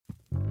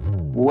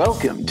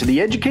Welcome to the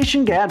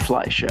Education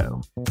Gadfly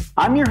Show.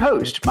 I'm your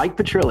host, Mike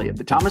Petrilli of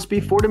the Thomas B.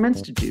 Fordham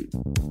Institute.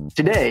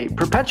 Today,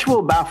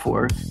 Perpetual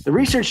Baffour, the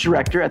research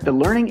director at the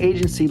Learning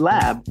Agency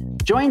Lab,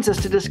 joins us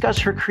to discuss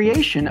her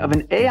creation of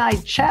an AI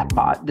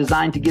chatbot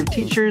designed to give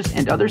teachers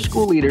and other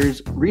school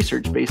leaders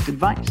research-based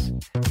advice.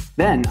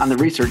 Then, on the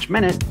Research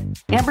Minute,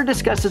 Amber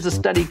discusses a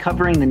study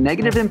covering the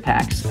negative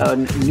impacts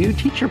on new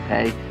teacher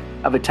pay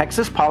of a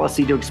Texas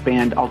policy to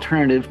expand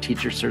alternative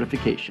teacher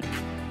certification.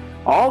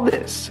 All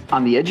this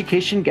on the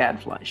Education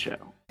Gadfly Show.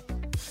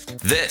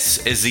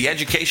 This is the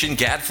Education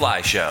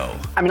Gadfly Show.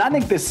 I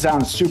think this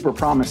sounds super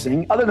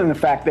promising, other than the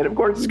fact that, of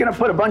course, it's going to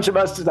put a bunch of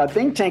us as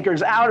think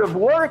tankers out of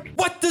work.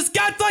 What does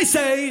Gadfly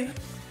say?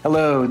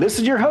 Hello, this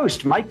is your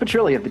host, Mike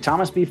Petrilli of the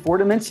Thomas B.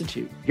 Fordham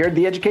Institute, here at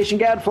the Education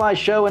Gadfly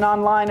Show and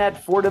online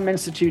at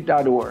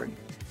fordhaminstitute.org.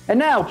 And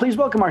now, please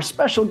welcome our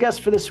special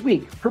guest for this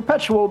week,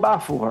 Perpetual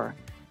Baffour.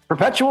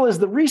 Perpetual is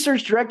the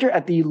research director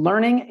at the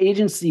Learning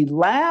Agency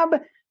Lab.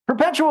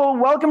 Perpetual,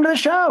 welcome to the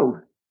show.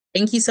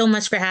 Thank you so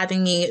much for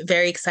having me.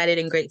 Very excited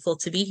and grateful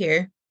to be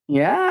here.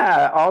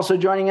 Yeah, also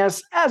joining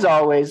us, as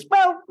always,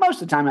 well,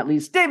 most of the time at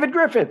least, David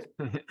Griffith.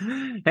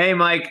 Hey,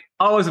 Mike.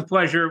 Always a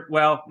pleasure.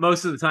 Well,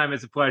 most of the time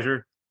it's a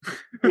pleasure.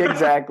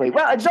 Exactly.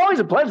 Well, it's always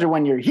a pleasure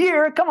when you're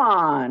here. Come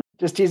on.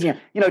 Just teasing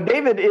you.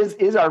 David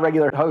is our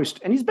regular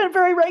host, and he's been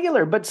very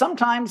regular, but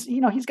sometimes,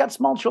 he's got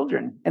small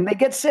children, and they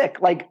get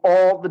sick, like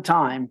all the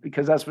time,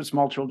 because that's what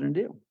small children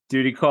do.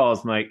 Duty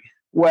calls, Mike.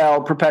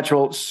 Well,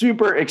 Perpetual,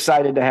 super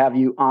excited to have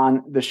you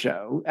on the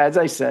show. As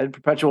I said,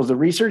 Perpetual is the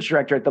research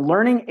director at the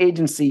Learning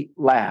Agency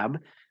Lab.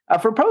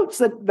 For folks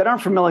that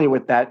aren't familiar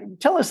with that,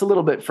 tell us a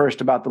little bit first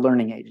about the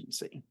Learning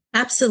Agency.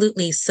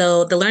 Absolutely.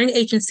 So the Learning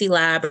Agency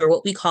Lab, or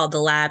what we call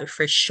the lab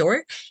for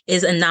short,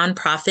 is a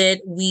nonprofit.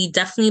 We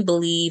definitely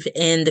believe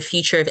in the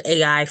future of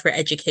AI for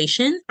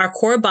education. Our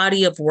core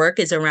body of work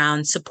is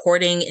around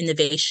supporting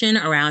innovation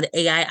around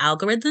AI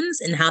algorithms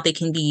and how they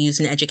can be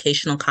used in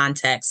educational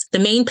contexts. The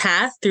main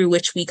path through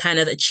which we kind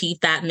of achieve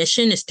that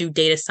mission is through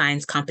data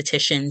science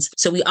competitions.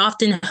 So we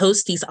often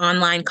host these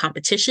online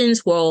competitions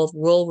where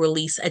we'll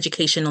release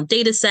educational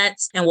data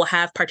sets and we'll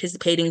have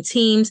participating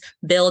teams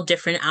build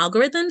different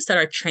algorithms that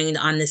are trained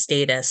on this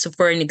data. So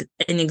for an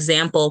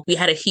example, we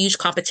had a huge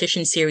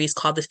competition series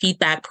called the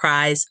Feedback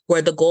Prize,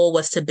 where the goal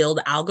was to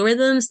build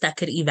algorithms that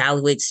could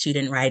evaluate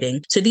student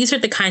writing. So these are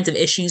the kinds of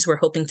issues we're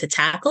hoping to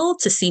tackle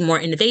to see more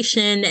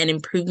innovation and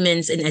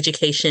improvements in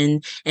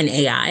education and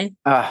AI.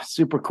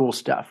 Super cool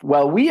stuff.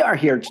 Well, we are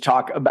here to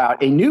talk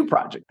about a new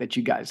project that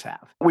you guys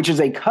have, which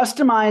is a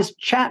customized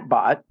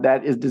chatbot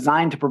that is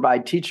designed to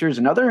provide teachers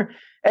and other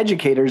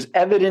educators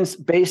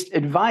evidence-based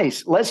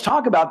advice. Let's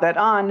talk about that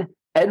on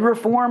Ed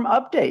Reform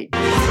Update.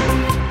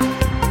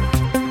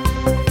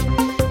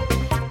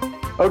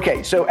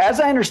 Okay, so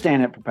as I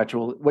understand it,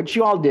 Perpetual, what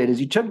you all did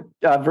is you took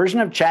a version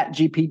of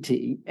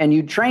ChatGPT and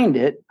you trained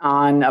it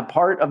on a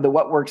part of the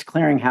What Works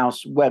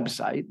Clearinghouse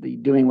website, the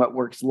Doing What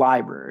Works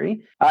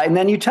library, and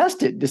then you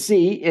tested to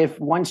see if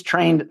once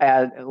trained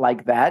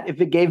like that,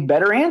 if it gave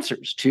better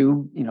answers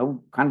to,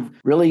 kind of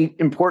really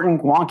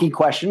important, wonky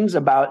questions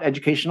about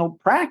educational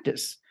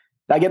practice.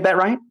 Did I get that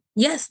right?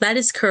 Yes, that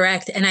is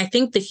correct. And I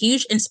think the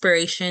huge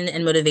inspiration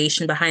and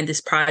motivation behind this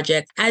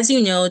project, as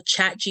you know,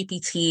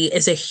 ChatGPT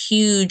is a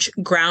huge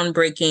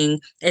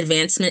groundbreaking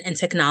advancement in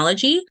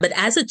technology. But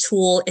as a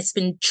tool, it's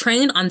been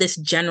trained on this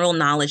general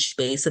knowledge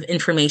base of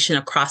information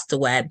across the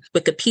web,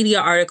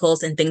 Wikipedia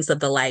articles and things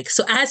of the like.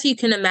 So as you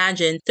can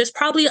imagine, there's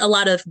probably a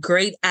lot of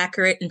great,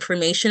 accurate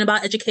information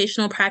about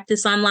educational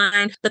practice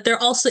online, but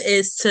there also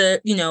is, to,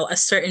 a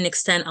certain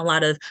extent, a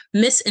lot of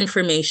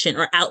misinformation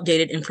or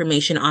outdated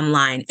information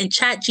online. And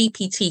ChatGPT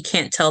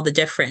can't tell the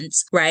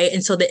difference, right?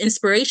 And so the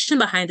inspiration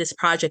behind this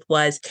project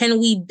was, can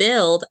we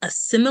build a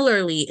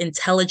similarly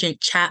intelligent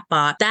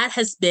chatbot that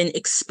has been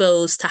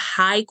exposed to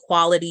high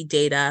quality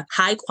data,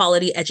 high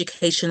quality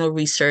educational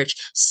research,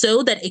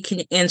 so that it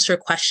can answer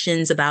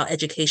questions about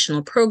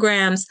educational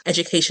programs,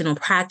 educational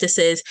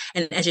practices,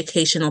 and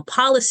educational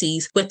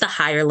policies with a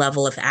higher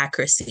level of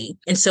accuracy?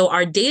 And so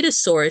our data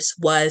source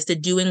was the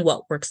Doing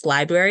What Works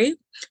library.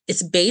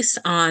 It's based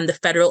on the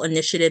federal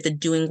initiative, the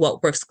Doing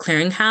What Works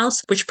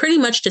Clearinghouse, which pretty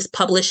much just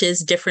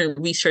publishes different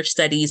research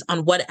studies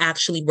on what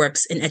actually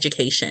works in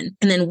education.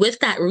 And then with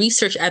that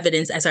research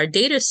evidence as our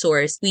data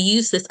source, we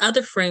use this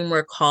other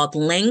framework called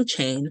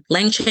LangChain.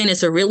 LangChain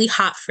is a really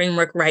hot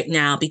framework right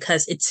now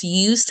because it's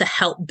used to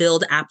help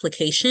build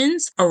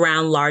applications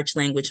around large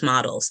language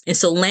models. And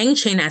so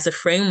LangChain as a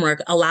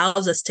framework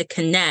allows us to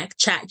connect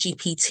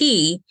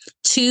ChatGPT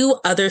to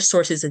other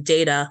sources of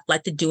data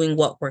like the Doing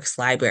What Works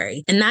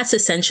library. And that's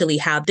essentially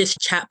how this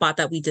chatbot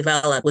that we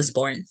developed was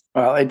born.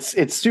 Well, it's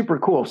super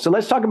cool. So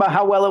let's talk about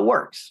how well it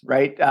works,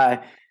 right?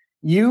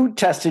 You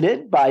tested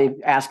it by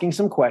asking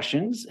some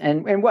questions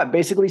and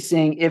basically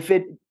seeing if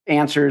it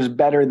answers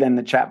better than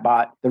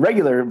the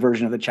regular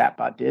version of the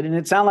chatbot did. And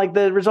it sounded like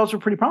the results were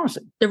pretty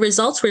promising. The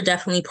results were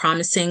definitely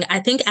promising. I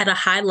think at a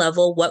high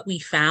level, what we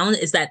found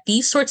is that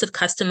these sorts of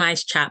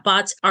customized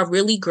chatbots are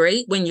really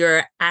great when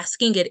you're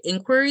asking it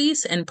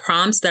inquiries and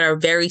prompts that are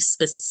very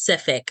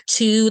specific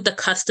to the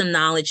custom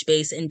knowledge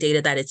base and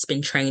data that it's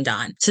been trained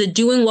on. So the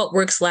Doing What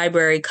Works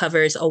library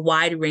covers a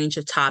wide range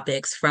of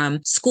topics from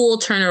school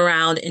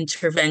turnaround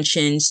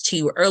interventions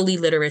to early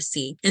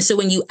literacy. And so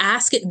when you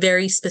ask it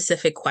very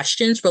specific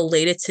questions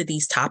related to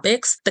these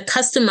topics, the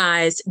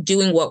customized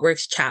Doing What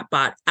Works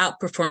chatbot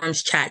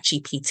outperforms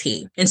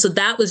ChatGPT. And so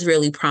that was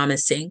really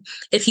promising.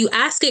 If you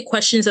ask it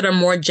questions that are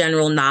more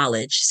general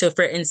knowledge, so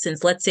for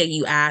instance, let's say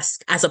you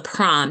ask as a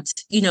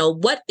prompt,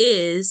 what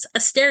is a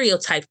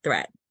stereotype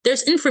threat?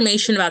 There's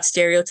information about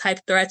stereotype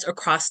threats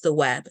across the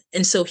web.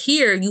 And so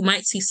here you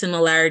might see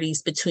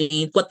similarities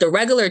between what the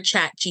regular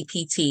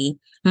ChatGPT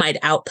might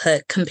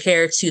output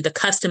compared to the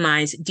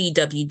customized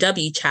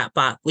DWW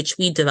chatbot, which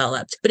we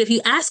developed. But if you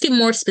ask it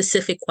more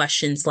specific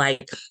questions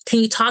like, can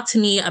you talk to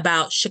me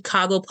about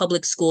Chicago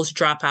Public Schools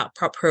dropout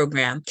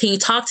program? Can you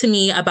talk to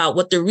me about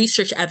what the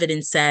research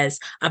evidence says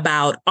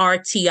about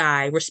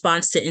RTI,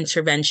 response to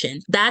intervention?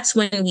 That's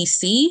when we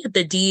see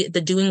the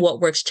Doing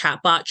What Works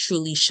chatbot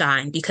truly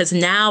shine, because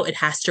now it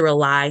has to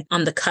rely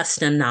on the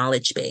custom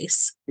knowledge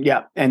base.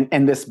 Yeah.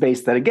 And this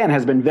base that, again,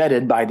 has been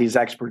vetted by these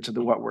experts at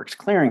the What Works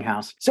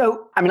Clearinghouse.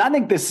 So, I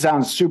think this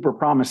sounds super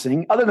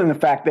promising, other than the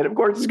fact that, of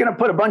course, it's going to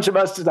put a bunch of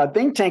us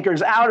think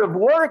tankers out of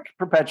work,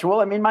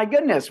 Perpetual. My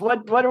goodness,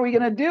 what are we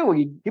going to do?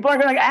 People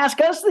aren't going to ask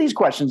us these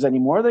questions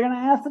anymore. They're going to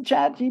ask the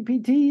Chat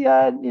GPT,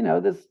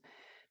 this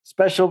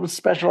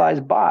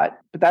specialized bot,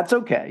 but that's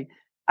okay.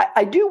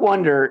 I do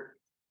wonder,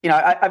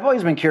 I've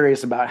always been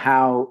curious about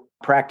how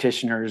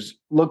practitioners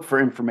look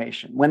for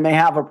information when they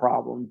have a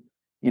problem.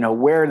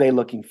 Where are they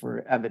looking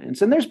for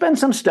evidence? And there's been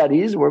some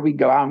studies where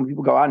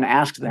people go out and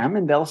ask them,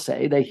 and they'll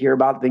say they hear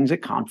about things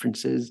at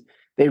conferences.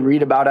 They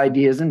read about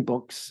ideas in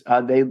books.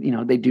 They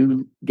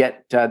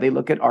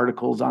look at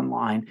articles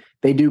online.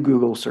 They do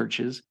Google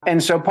searches.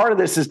 And so part of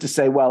this is to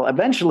say, well,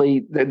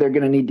 eventually they're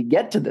going to need to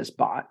get to this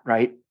bot,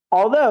 right?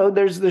 Although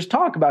there's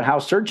talk about how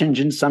search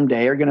engines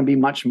someday are going to be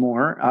much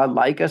more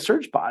like a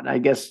search bot. I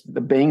guess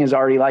the Bing is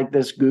already like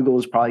this. Google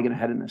is probably going to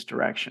head in this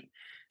direction.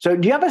 So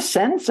do you have a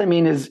sense?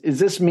 Is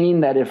this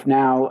mean that if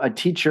now a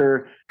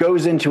teacher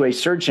goes into a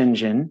search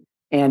engine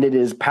and it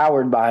is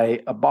powered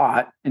by a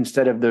bot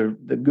instead of the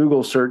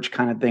Google search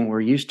kind of thing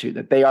we're used to,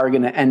 that they are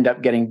going to end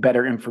up getting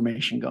better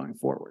information going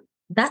forward?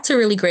 That's a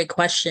really great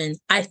question.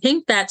 I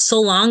think that so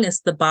long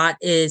as the bot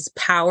is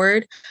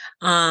powered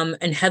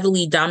and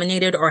heavily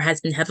dominated or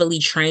has been heavily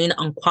trained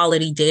on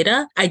quality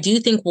data, I do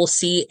think we'll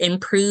see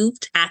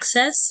improved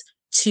access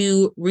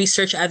to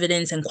research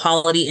evidence and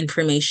quality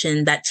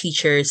information that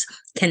teachers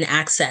can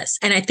access.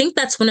 And I think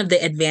that's one of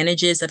the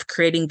advantages of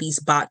creating these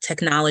bot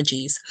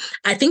technologies.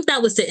 I think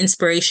that was the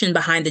inspiration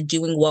behind the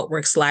Doing What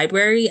Works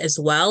library as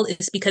well,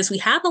 is because we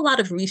have a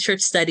lot of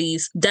research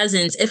studies,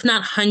 dozens, if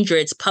not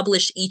hundreds,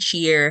 published each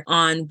year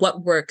on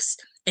what works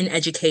in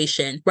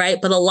education, right?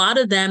 But a lot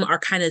of them are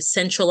kind of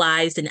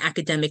centralized in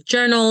academic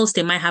journals.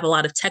 They might have a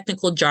lot of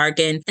technical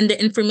jargon, and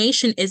the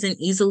information isn't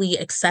easily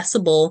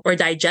accessible or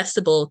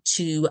digestible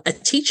to a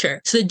teacher.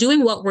 So the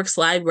Doing What Works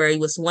library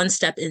was one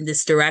step in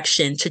this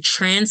direction to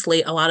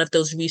translate a lot of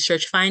those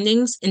research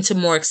findings into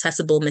more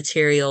accessible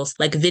materials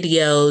like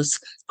videos,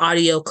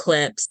 audio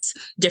clips,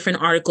 different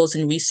articles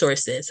and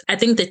resources. I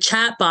think the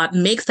chatbot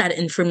makes that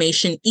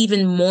information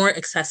even more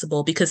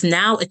accessible because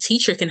now a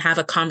teacher can have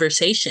a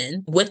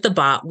conversation with the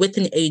bot, with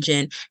an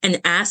agent,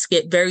 and ask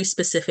it very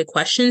specific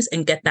questions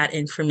and get that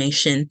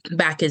information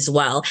back as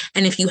well.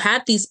 And if you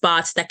have these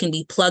bots that can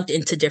be plugged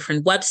into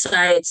different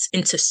websites,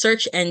 into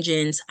search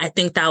engines, I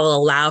think that will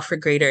allow for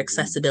greater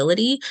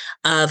accessibility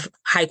of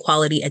high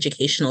quality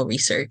educational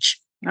research.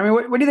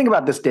 What do you think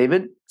about this,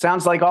 David?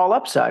 Sounds like all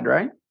upside,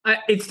 right?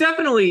 There's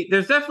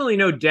definitely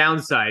no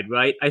downside,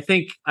 right? I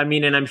think,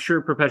 and I'm sure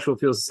Perpetual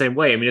feels the same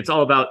way. It's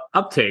all about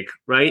uptake,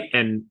 right?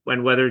 And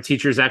whether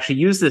teachers actually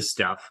use this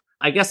stuff.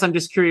 I guess I'm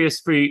just curious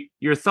for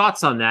your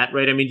thoughts on that,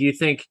 right? Do you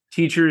think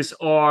teachers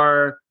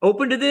are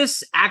open to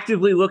this,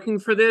 actively looking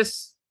for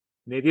this,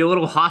 maybe a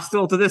little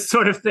hostile to this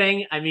sort of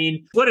thing?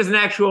 What does an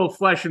actual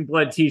flesh and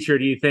blood teacher,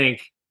 do you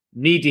think,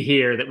 need to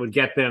hear that would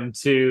get them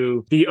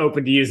to be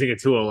open to using a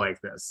tool like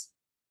this?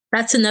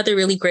 That's another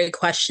really great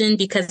question,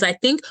 because I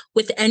think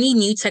with any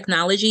new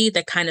technology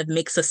that kind of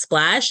makes a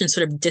splash and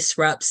sort of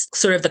disrupts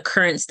sort of the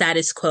current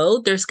status quo,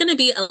 there's going to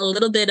be a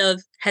little bit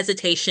of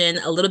hesitation,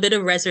 a little bit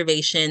of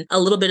reservation, a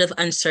little bit of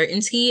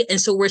uncertainty.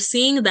 And so we're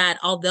seeing that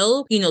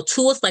although,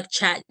 tools like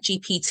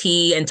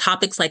ChatGPT and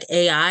topics like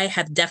AI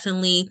have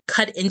definitely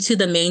cut into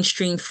the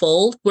mainstream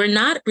fold, we're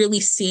not really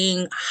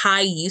seeing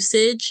high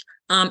usage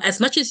as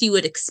much as you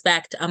would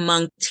expect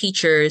among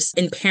teachers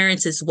and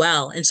parents as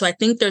well. And so I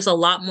think there's a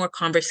lot more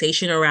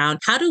conversation around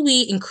how do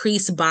we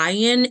increase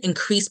buy-in,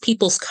 increase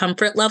people's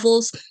comfort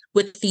levels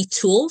with the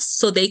tools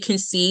so they can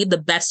see the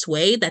best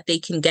way that they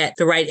can get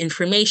the right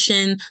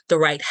information, the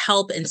right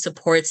help and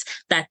supports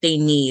that they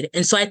need.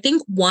 And so I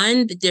think,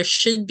 one, there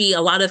should be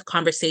a lot of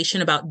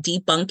conversation about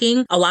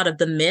debunking a lot of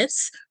the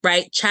myths,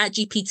 right?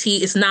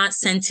 ChatGPT is not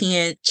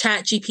sentient.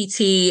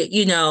 ChatGPT,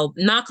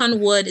 knock on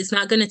wood, is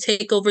not going to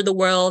take over the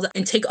world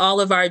and take all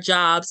of our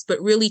jobs.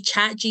 But really,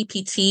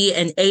 ChatGPT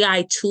and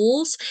AI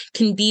tools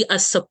can be a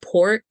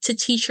support to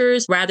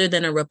teachers rather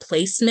than a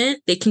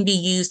replacement. They can be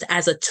used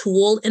as a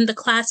tool in the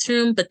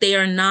classroom, but they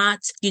are not,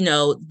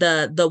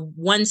 the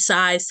one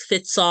size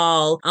fits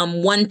all,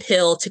 one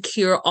pill to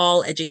cure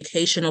all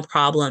educational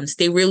problems.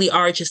 They really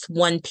are just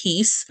one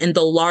piece in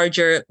the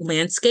larger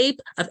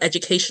landscape of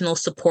educational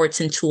supports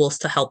and tools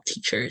to help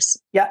teachers.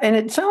 Yeah. And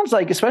it sounds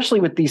like, especially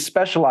with these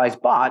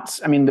specialized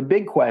bots, I mean,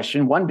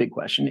 one big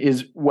question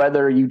is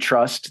whether you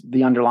trust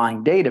the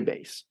underlying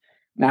database.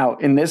 Now,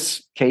 in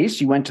this case,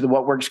 you went to the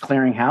What Works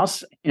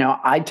Clearinghouse.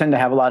 I tend to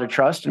have a lot of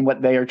trust in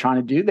what they are trying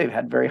to do. They've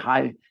had very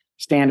high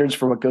standards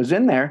for what goes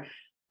in there.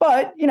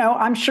 But,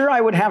 I'm sure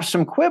I would have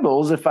some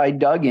quibbles if I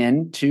dug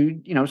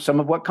into, some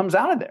of what comes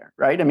out of there,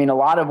 right? I mean, a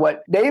lot of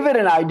what David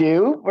and I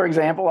do, for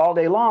example, all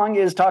day long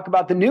is talk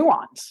about the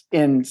nuance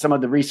in some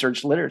of the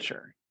research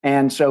literature.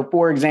 And so,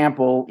 for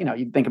example,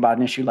 you think about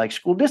an issue like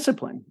school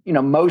discipline.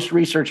 Most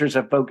researchers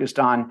have focused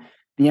on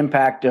the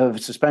impact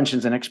of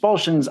suspensions and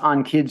expulsions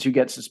on kids who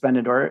get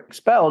suspended or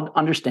expelled,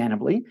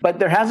 understandably, but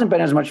there hasn't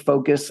been as much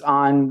focus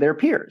on their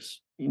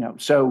peers,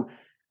 so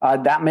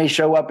that may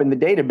show up in the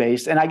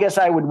database. And I guess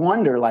I would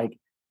wonder,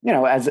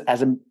 as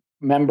a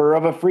member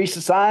of a free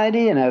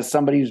society and as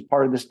somebody who's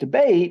part of this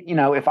debate,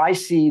 if I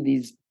see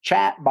these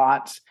chat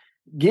bots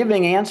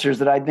giving answers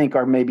that I think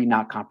are maybe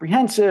not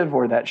comprehensive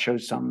or that show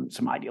some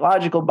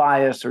ideological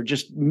bias or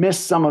just miss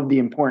some of the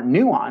important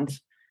nuance,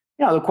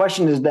 the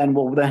question is then,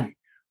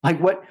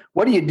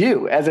 what do you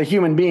do as a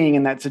human being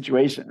in that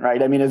situation,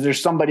 right? I mean, is there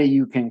somebody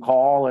you can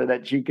call or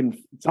that you can,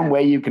 some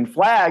way you can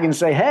flag and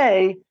say,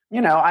 hey,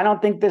 I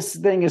don't think this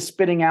thing is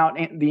spitting out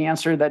the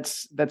answer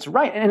that's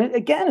right. And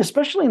again,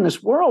 especially in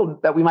this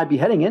world that we might be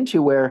heading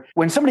into, where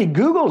when somebody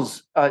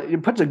Googles,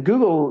 puts a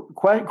Google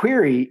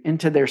query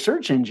into their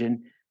search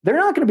engine, they're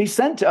not going to be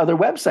sent to other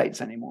websites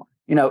anymore.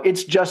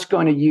 It's just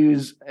going to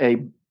use a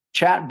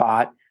chat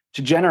bot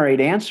to generate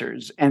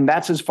answers. And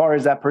that's as far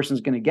as that person's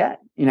going to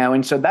get,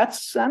 and so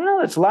that's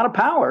a lot of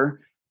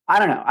power. I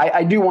don't know.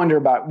 I do wonder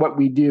about what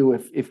we do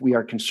if we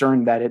are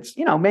concerned that it's,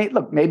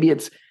 maybe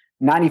it's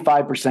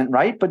 95%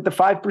 right, but the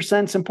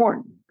 5% is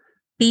important.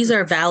 These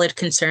are valid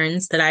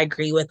concerns that I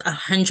agree with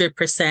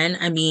 100%.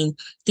 I mean,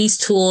 these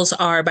tools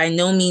are by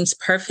no means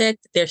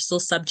perfect. They're still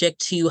subject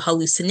to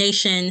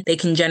hallucination. They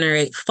can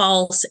generate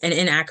false and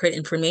inaccurate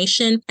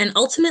information. And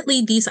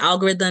ultimately, these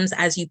algorithms,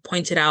 as you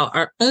pointed out,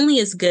 are only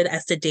as good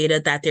as the data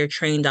that they're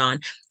trained on.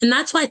 And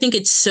that's why I think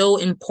it's so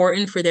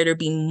important for there to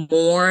be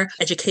more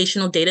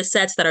educational data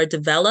sets that are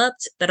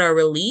developed, that are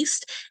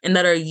released, and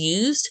that are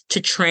used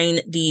to train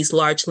these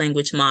large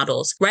language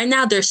models. Right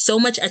now, there's so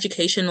much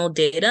educational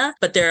data,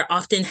 but they're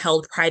often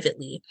held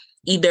privately,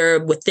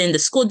 either within the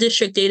school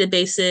district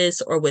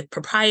databases or with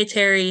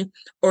proprietary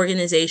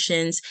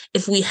organizations.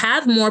 If we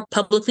have more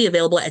publicly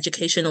available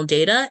educational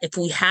data, if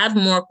we have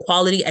more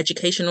quality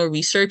educational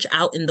research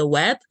out in the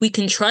web, we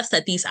can trust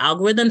that these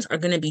algorithms are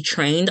going to be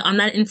trained on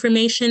that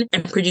information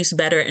and produce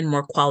better and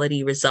more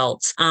quality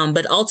results.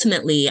 But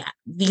ultimately,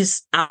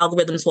 these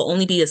algorithms will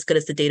only be as good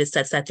as the data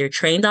sets that they're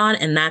trained on.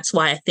 And that's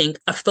why I think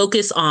a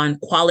focus on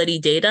quality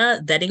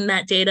data, vetting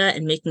that data,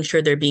 and making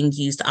sure they're being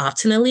used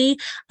optimally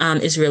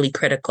is really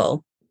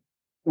critical.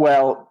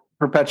 Well,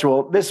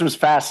 Perpetual, this was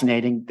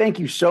fascinating. Thank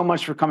you so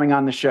much for coming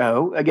on the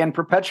show. Again,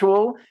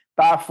 Perpetual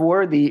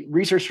Baffour, the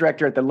research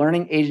director at the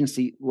Learning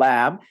Agency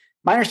Lab.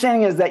 My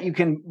understanding is that you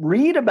can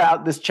read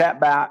about this chat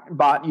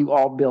bot you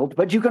all built,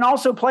 but you can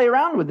also play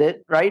around with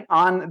it, right,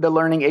 on the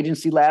Learning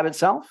Agency Lab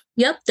itself?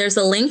 Yep. There's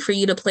a link for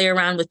you to play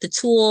around with the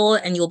tool,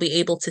 and you'll be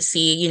able to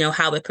see,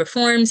 how it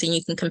performs, and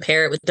you can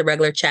compare it with the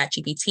regular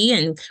ChatGPT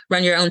and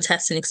run your own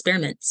tests and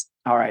experiments.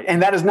 All right.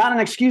 And that is not an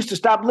excuse to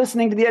stop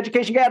listening to the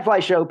Education Gadfly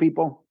Show,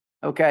 people.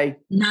 Okay.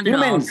 Not at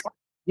all.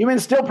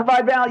 Humans still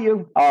provide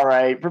value. All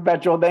right.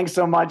 Perpetual, thanks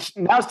so much.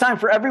 Now it's time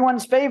for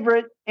everyone's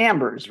favorite,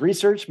 Amber's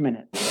Research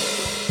Minute.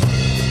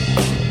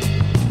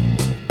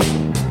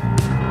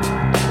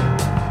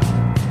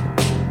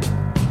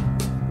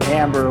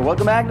 Amber,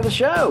 welcome back to the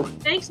show.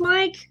 Thanks,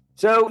 Mike.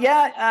 So,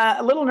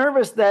 a little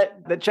nervous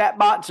that the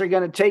chatbots are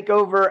going to take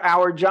over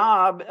our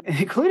job,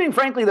 including,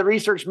 frankly, the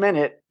Research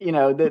Minute,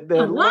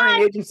 the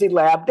Learning Agency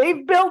Lab.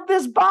 They've built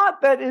this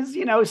bot that is,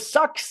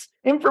 sucks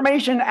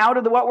information out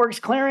of the What Works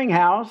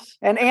Clearinghouse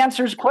and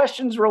answers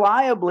questions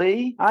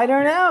reliably. I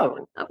don't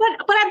know. But I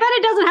bet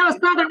it doesn't have a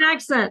Southern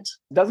accent.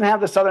 Doesn't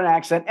have the Southern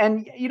accent.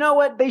 And you know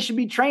what? They should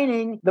be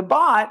training the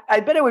bot.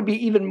 I bet it would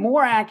be even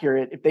more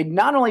accurate if they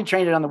not only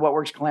trained it on the What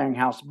Works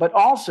Clearinghouse, but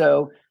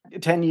also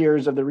 10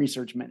 years of the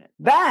Research Minute.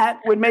 That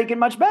would make it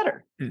much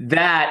better.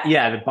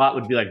 The bot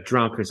would be like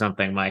drunk or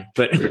something, Mike.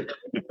 But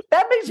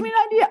that makes me an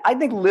idea. I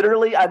think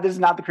literally, this is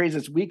not the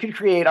craziest. We could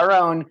create our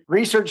own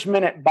Research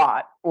Minute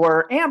bot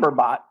or Amber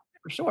bot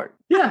for short.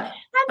 Yeah,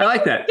 I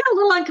like that. I feel a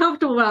little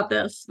uncomfortable about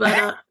this,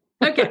 but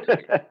okay.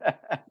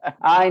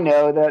 I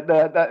know that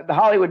the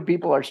Hollywood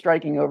people are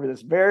striking over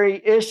this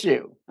very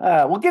issue.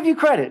 We'll give you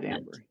credit,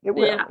 Amber. It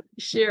will. Yeah,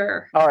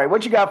 sure. All right,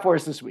 what you got for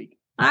us this week?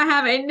 I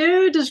have a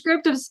new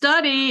descriptive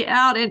study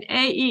out in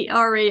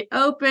AERA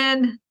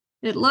Open.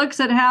 It looks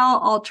at how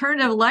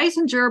alternative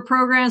licensure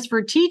programs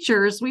for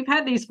teachers, we've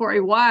had these for a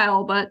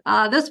while, but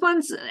this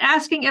one's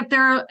asking if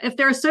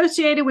they're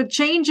associated with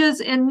changes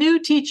in new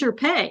teacher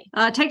pay.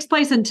 It takes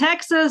place in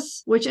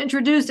Texas, which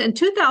introduced in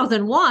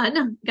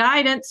 2001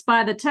 guidance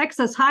by the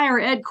Texas Higher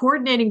Ed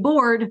Coordinating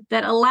Board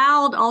that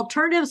allowed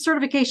alternative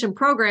certification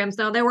programs.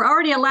 Now, they were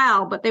already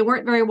allowed, but they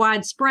weren't very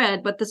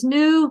widespread. But this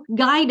new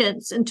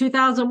guidance in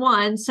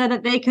 2001 said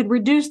that they could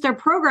reduce their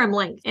program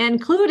length,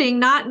 including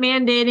not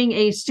mandating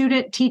a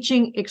student teaching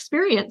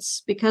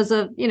experience because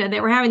of, they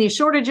were having these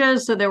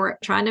shortages. So they were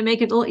trying to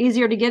make it a little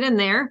easier to get in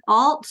there.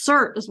 Alt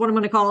Cert is what I'm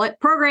going to call it.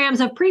 Programs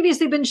have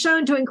previously been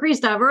shown to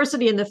increase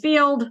diversity in the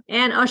field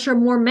and usher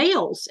more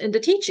males into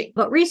teaching.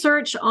 But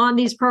research on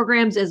these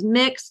programs is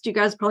mixed. You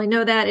guys probably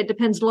know that. It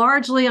depends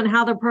largely on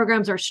how the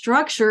programs are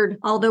structured.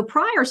 Although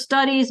prior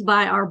studies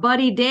by our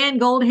buddy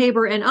Dan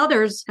Goldhaber and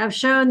others have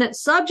shown that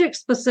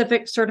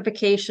subject-specific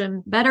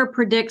certification better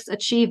predicts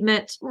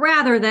achievement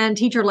rather than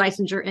teacher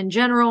licensure in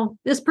general.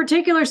 This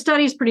particular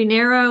study is pretty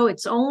narrow.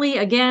 It's only,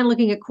 again,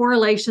 looking at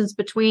correlations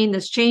between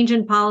this change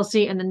in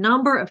policy and the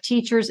number of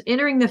teachers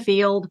entering the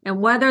field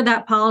and whether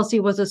that policy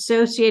was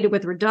associated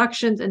with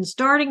reductions in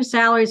starting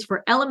salaries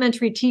for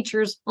elementary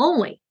teachers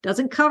only.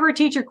 Doesn't cover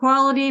teacher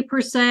quality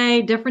per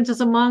se, differences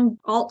among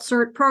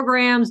alt-cert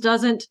programs,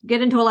 doesn't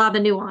get into a lot of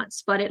the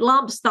nuance, but it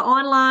lumps the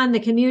online, the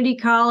community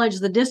college,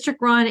 the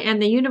district-run,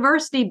 and the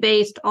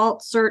university-based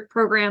alt-cert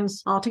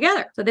programs all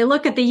together. So they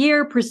look at the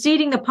year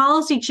preceding the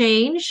policy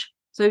change,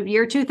 so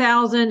year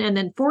 2000, and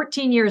then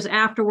 14 years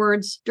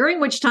afterwards, during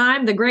which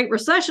time the Great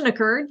Recession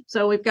occurred.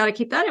 So we've got to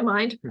keep that in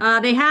mind.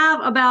 They have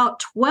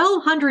about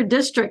 1,200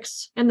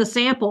 districts in the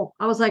sample.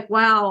 I was like,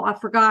 wow, I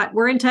forgot.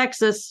 We're in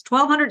Texas,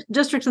 1,200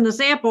 districts in the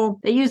sample.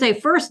 They use a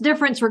first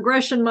difference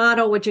regression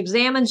model, which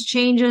examines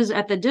changes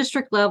at the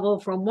district level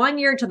from one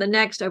year to the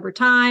next over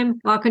time,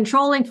 while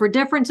controlling for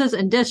differences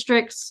in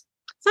districts,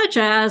 such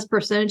as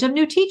percentage of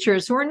new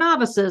teachers who are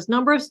novices,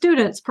 number of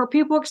students, per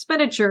pupil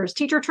expenditures,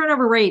 teacher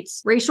turnover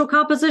rates, racial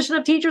composition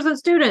of teachers and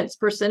students,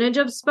 percentage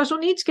of special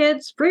needs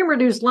kids, free and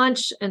reduced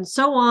lunch, and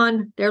so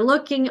on. They're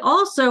looking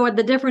also at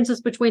the differences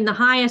between the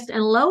highest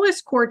and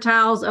lowest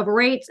quartiles of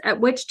rates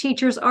at which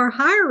teachers are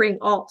hiring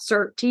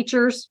alt-cert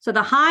teachers. So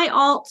the high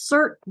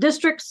alt-cert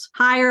districts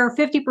hire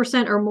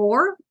 50% or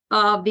more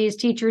of these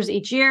teachers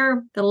each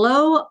year. The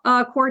low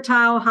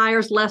quartile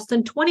hires less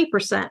than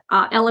 20%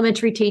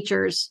 elementary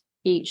teachers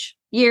each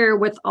year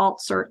with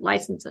alt-cert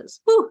licenses.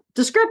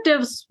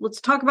 Descriptives,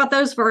 let's talk about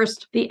those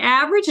first. The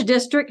average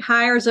district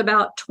hires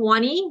about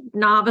 20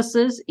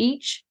 novices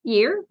each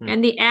year,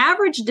 and the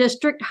average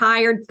district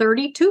hired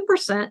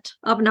 32%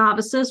 of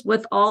novices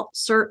with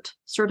alt-cert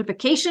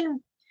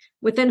certification.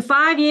 Within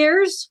 5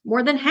 years,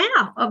 more than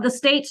half of the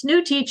state's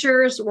new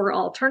teachers were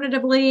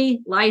alternatively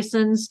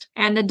licensed,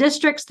 and the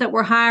districts that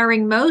were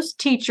hiring most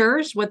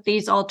teachers with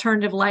these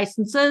alternative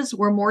licenses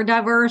were more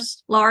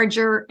diverse,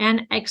 larger,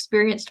 and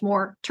experienced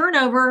more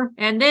turnover.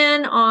 And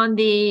then on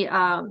the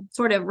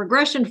sort of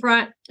regression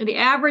front, the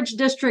average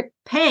district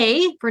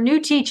pay for new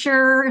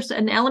teachers at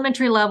an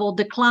elementary level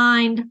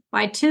declined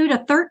by 2 to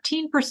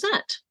 13%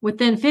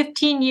 within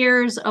 15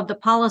 years of the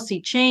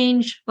policy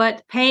change,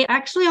 but pay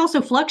actually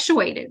also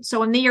fluctuated.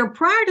 So in the year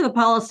prior to the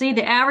policy,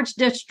 the average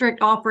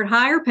district offered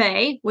higher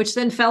pay, which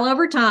then fell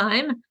over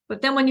time.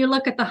 But then when you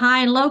look at the high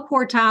and low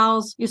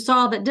quartiles, you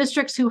saw that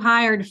districts who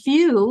hired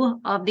few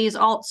of these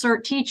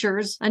alt-cert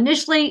teachers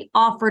initially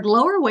offered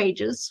lower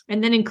wages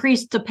and then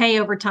increased the pay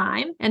over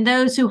time. And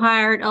those who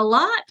hired a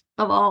lot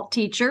of alt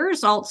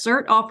teachers,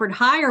 alt-cert, offered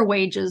higher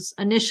wages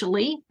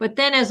initially. But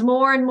then as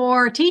more and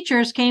more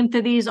teachers came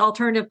through these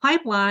alternative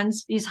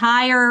pipelines, these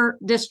higher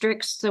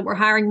districts that were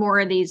hiring more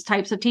of these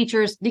types of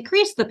teachers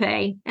decreased the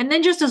pay. And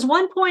then just as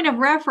one point of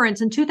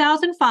reference, in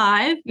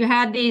 2005, you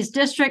had these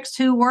districts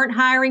who weren't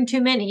hiring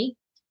too many.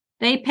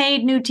 They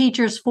paid new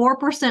teachers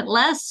 4%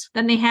 less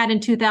than they had in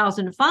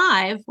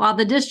 2005, while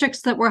the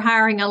districts that were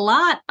hiring a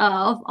lot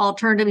of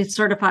alternatively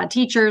certified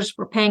teachers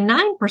were paying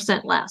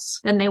 9% less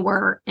than they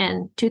were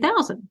in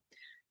 2000.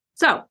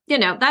 So,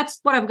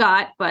 that's what I've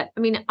got. But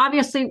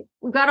obviously,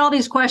 we've got all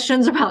these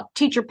questions about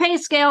teacher pay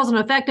scales and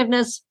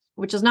effectiveness,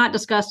 which is not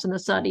discussed in the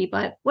study.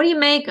 But what do you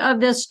make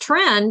of this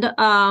trend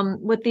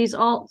with these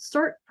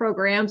alt-cert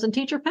programs and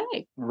teacher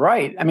pay?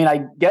 Right.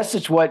 I guess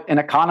it's what an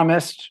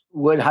economist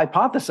would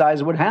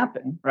hypothesize would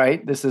happen,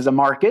 right? This is a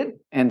market.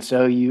 And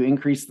so you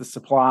increase the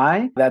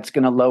supply, that's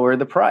going to lower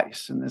the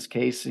price. In this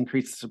case,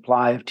 increase the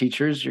supply of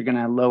teachers, you're going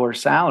to lower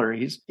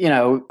salaries.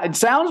 It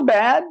sounds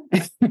bad.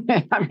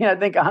 I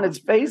think on its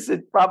face,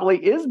 it probably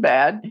is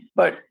bad.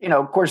 But,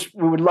 of course,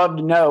 we would love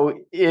to know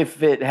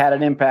if it had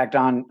an impact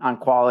on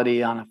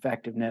quality, on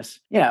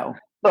effectiveness.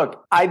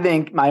 Look, I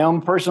think my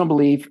own personal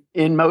belief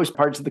in most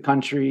parts of the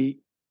country,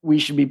 we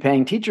should be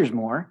paying teachers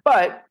more.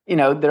 But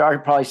there are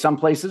probably some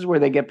places where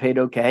they get paid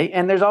okay.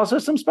 And there's also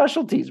some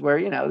specialties where,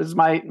 this is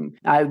my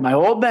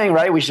whole thing,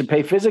 right? We should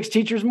pay physics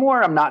teachers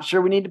more. I'm not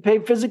sure we need to pay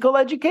physical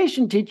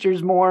education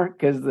teachers more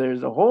because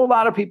there's a whole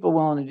lot of people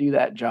willing to do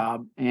that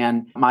job.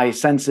 And my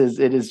sense is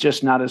it is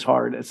just not as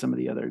hard as some of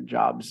the other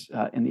jobs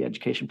in the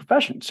education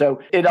profession. So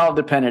it all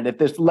depended. If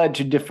this led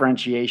to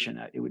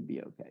differentiation, it would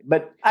be okay.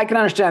 But I can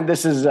understand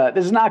this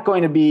is not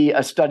going to be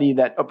a study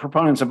that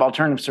proponents of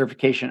alternative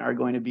certification are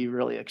going to be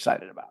really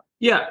excited about.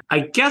 Yeah, I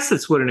guess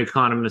that's what an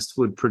economist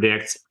would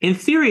predict. In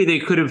theory, they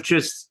could have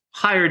just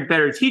hired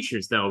better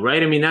teachers, though,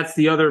 right? I mean, that's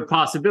the other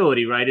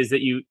possibility, right? Is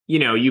that you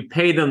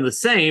pay them the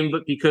same,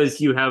 but because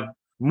you have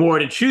more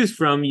to choose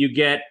from, you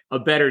get a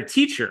better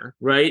teacher,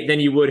 right, than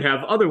you would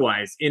have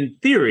otherwise, in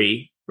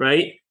theory,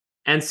 right?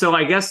 And so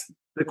I guess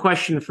the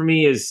question for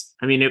me is,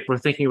 if we're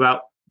thinking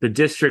about the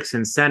district's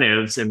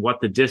incentives and what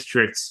the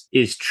district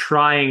is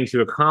trying to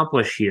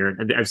accomplish here.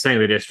 I'm saying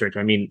the district,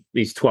 I mean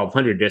these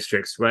 1,200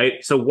 districts, right?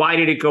 So why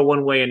did it go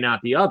one way and not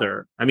the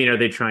other? Are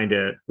they trying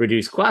to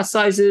reduce class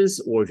sizes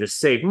or just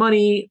save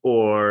money?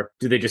 Or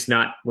do they just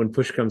not, when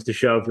push comes to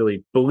shove,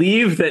 really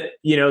believe that,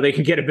 they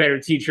can get a better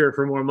teacher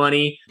for more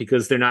money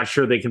because they're not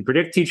sure they can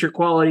predict teacher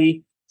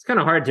quality? It's kind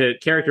of hard to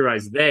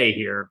characterize they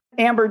here.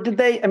 Amber,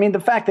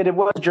 the fact that it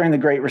was during the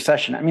Great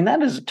Recession,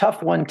 that is a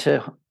tough one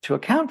to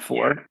account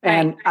for. Yeah.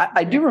 And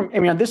I do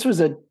remember, this was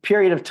a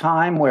period of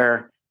time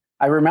where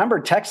I remember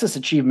Texas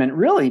achievement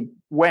really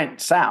went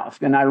south.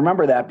 And I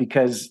remember that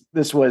because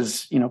this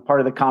was,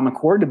 part of the Common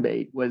Core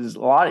debate was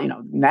a lot,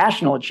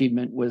 national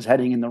achievement was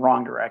heading in the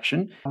wrong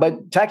direction,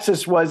 but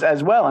Texas was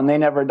as well. And they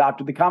never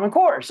adopted the Common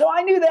Core. So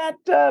I knew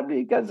that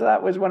because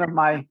that was one of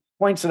my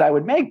points that I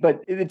would make,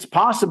 but it's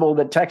possible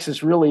that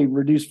Texas really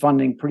reduced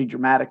funding pretty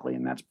dramatically.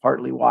 And that's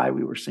partly why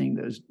we were seeing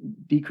those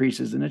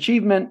decreases in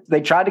achievement.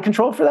 They tried to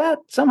control for that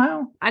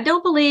somehow. I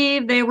don't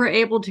believe they were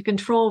able to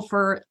control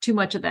for too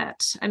much of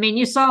that. I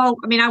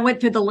went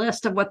through the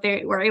list of what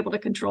they were able to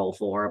control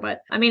for,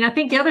 but I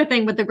think the other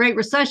thing with the Great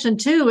Recession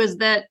too, is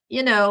that,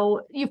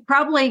 you've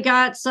probably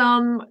got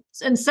some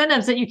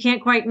incentives that you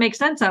can't quite make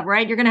sense of,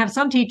 right? You're going to have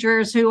some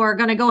teachers who are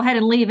going to go ahead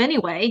and leave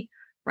anyway,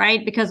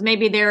 right? Because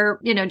maybe they're,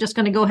 just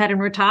going to go ahead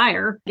and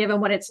retire, given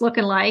what it's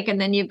looking like.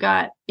 And then you've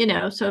got,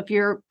 so if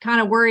you're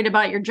kind of worried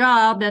about your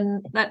job,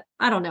 then that,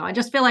 I don't know. I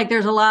just feel like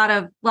there's a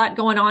lot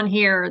going on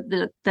here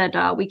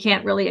that we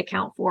can't really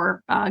account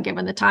for,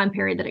 given the time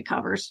period that it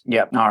covers.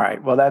 Yep. All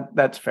right. Well,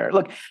 that's fair.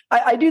 Look,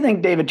 I do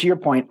think, David, to your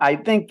point, I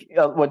think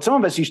what some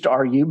of us used to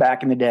argue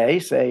back in the day,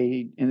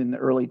 say in the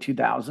early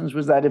 2000s,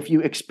 was that if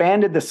you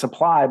expanded the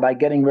supply by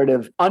getting rid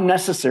of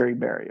unnecessary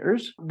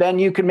barriers, then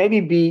you could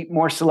maybe be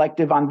more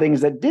selective on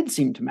things that did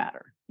seem to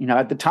matter.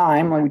 At the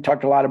time, when we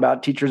talked a lot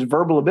about teachers'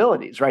 verbal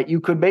abilities, right?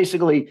 You could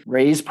basically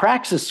raise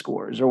praxis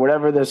scores or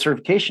whatever the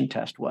certification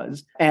test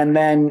was. And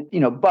then,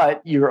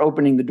 but you're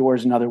opening the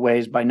doors in other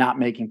ways by not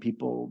making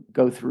people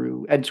go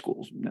through ed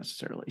schools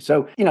necessarily.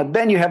 So,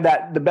 then you have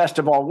the best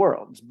of all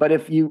worlds. But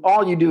if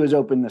all you do is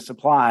open the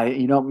supply,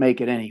 you don't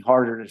make it any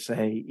harder to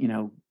say,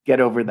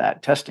 get over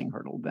that testing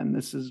hurdle, then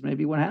this is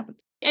maybe what happens.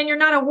 And you're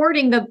not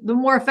awarding the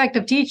more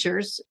effective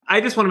teachers.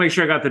 I just want to make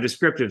sure I got the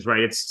descriptives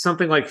right. It's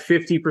something like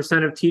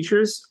 50% of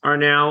teachers are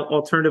now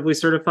alternatively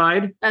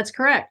certified. That's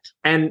correct.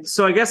 And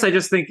so I guess I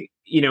just think,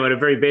 at a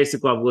very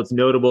basic level, it's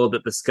notable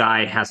that the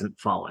sky hasn't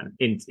fallen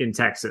in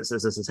Texas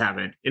as this has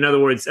happened. In other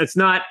words, that's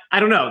not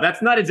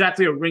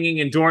exactly a ringing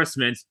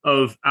endorsement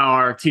of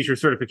our teacher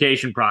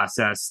certification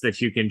process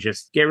that you can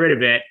just get rid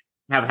of it,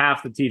 have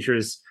half the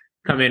teachers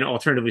come in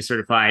alternatively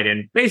certified.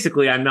 And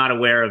basically, I'm not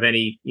aware of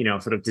any,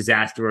 sort of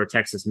disaster or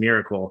Texas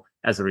miracle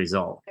as a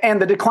result.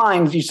 And the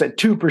declines, you said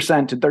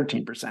 2% to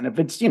 13%. If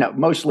it's,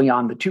 mostly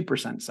on the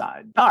 2%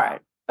 side. All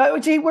right.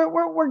 See,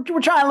 we're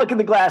trying to look at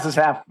the glass as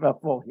half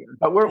full here,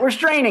 but we're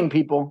straining,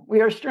 people.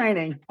 We are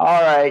straining.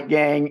 All right,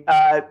 gang.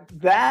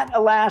 That,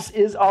 alas,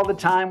 is all the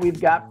time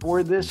we've got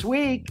for this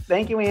week.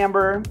 Thank you,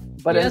 Amber.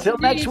 But until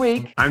next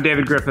week, I'm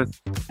David Griffith.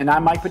 And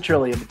I'm Mike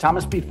Petrilli of the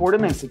Thomas B.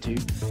 Fordham Institute,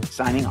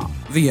 signing off.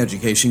 The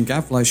Education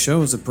Gadfly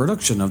Show is a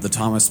production of the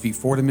Thomas B.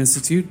 Fordham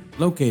Institute,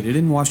 located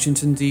in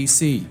Washington,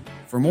 D.C.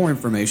 For more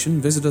information,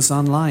 visit us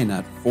online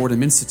at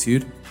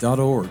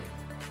fordhaminstitute.org.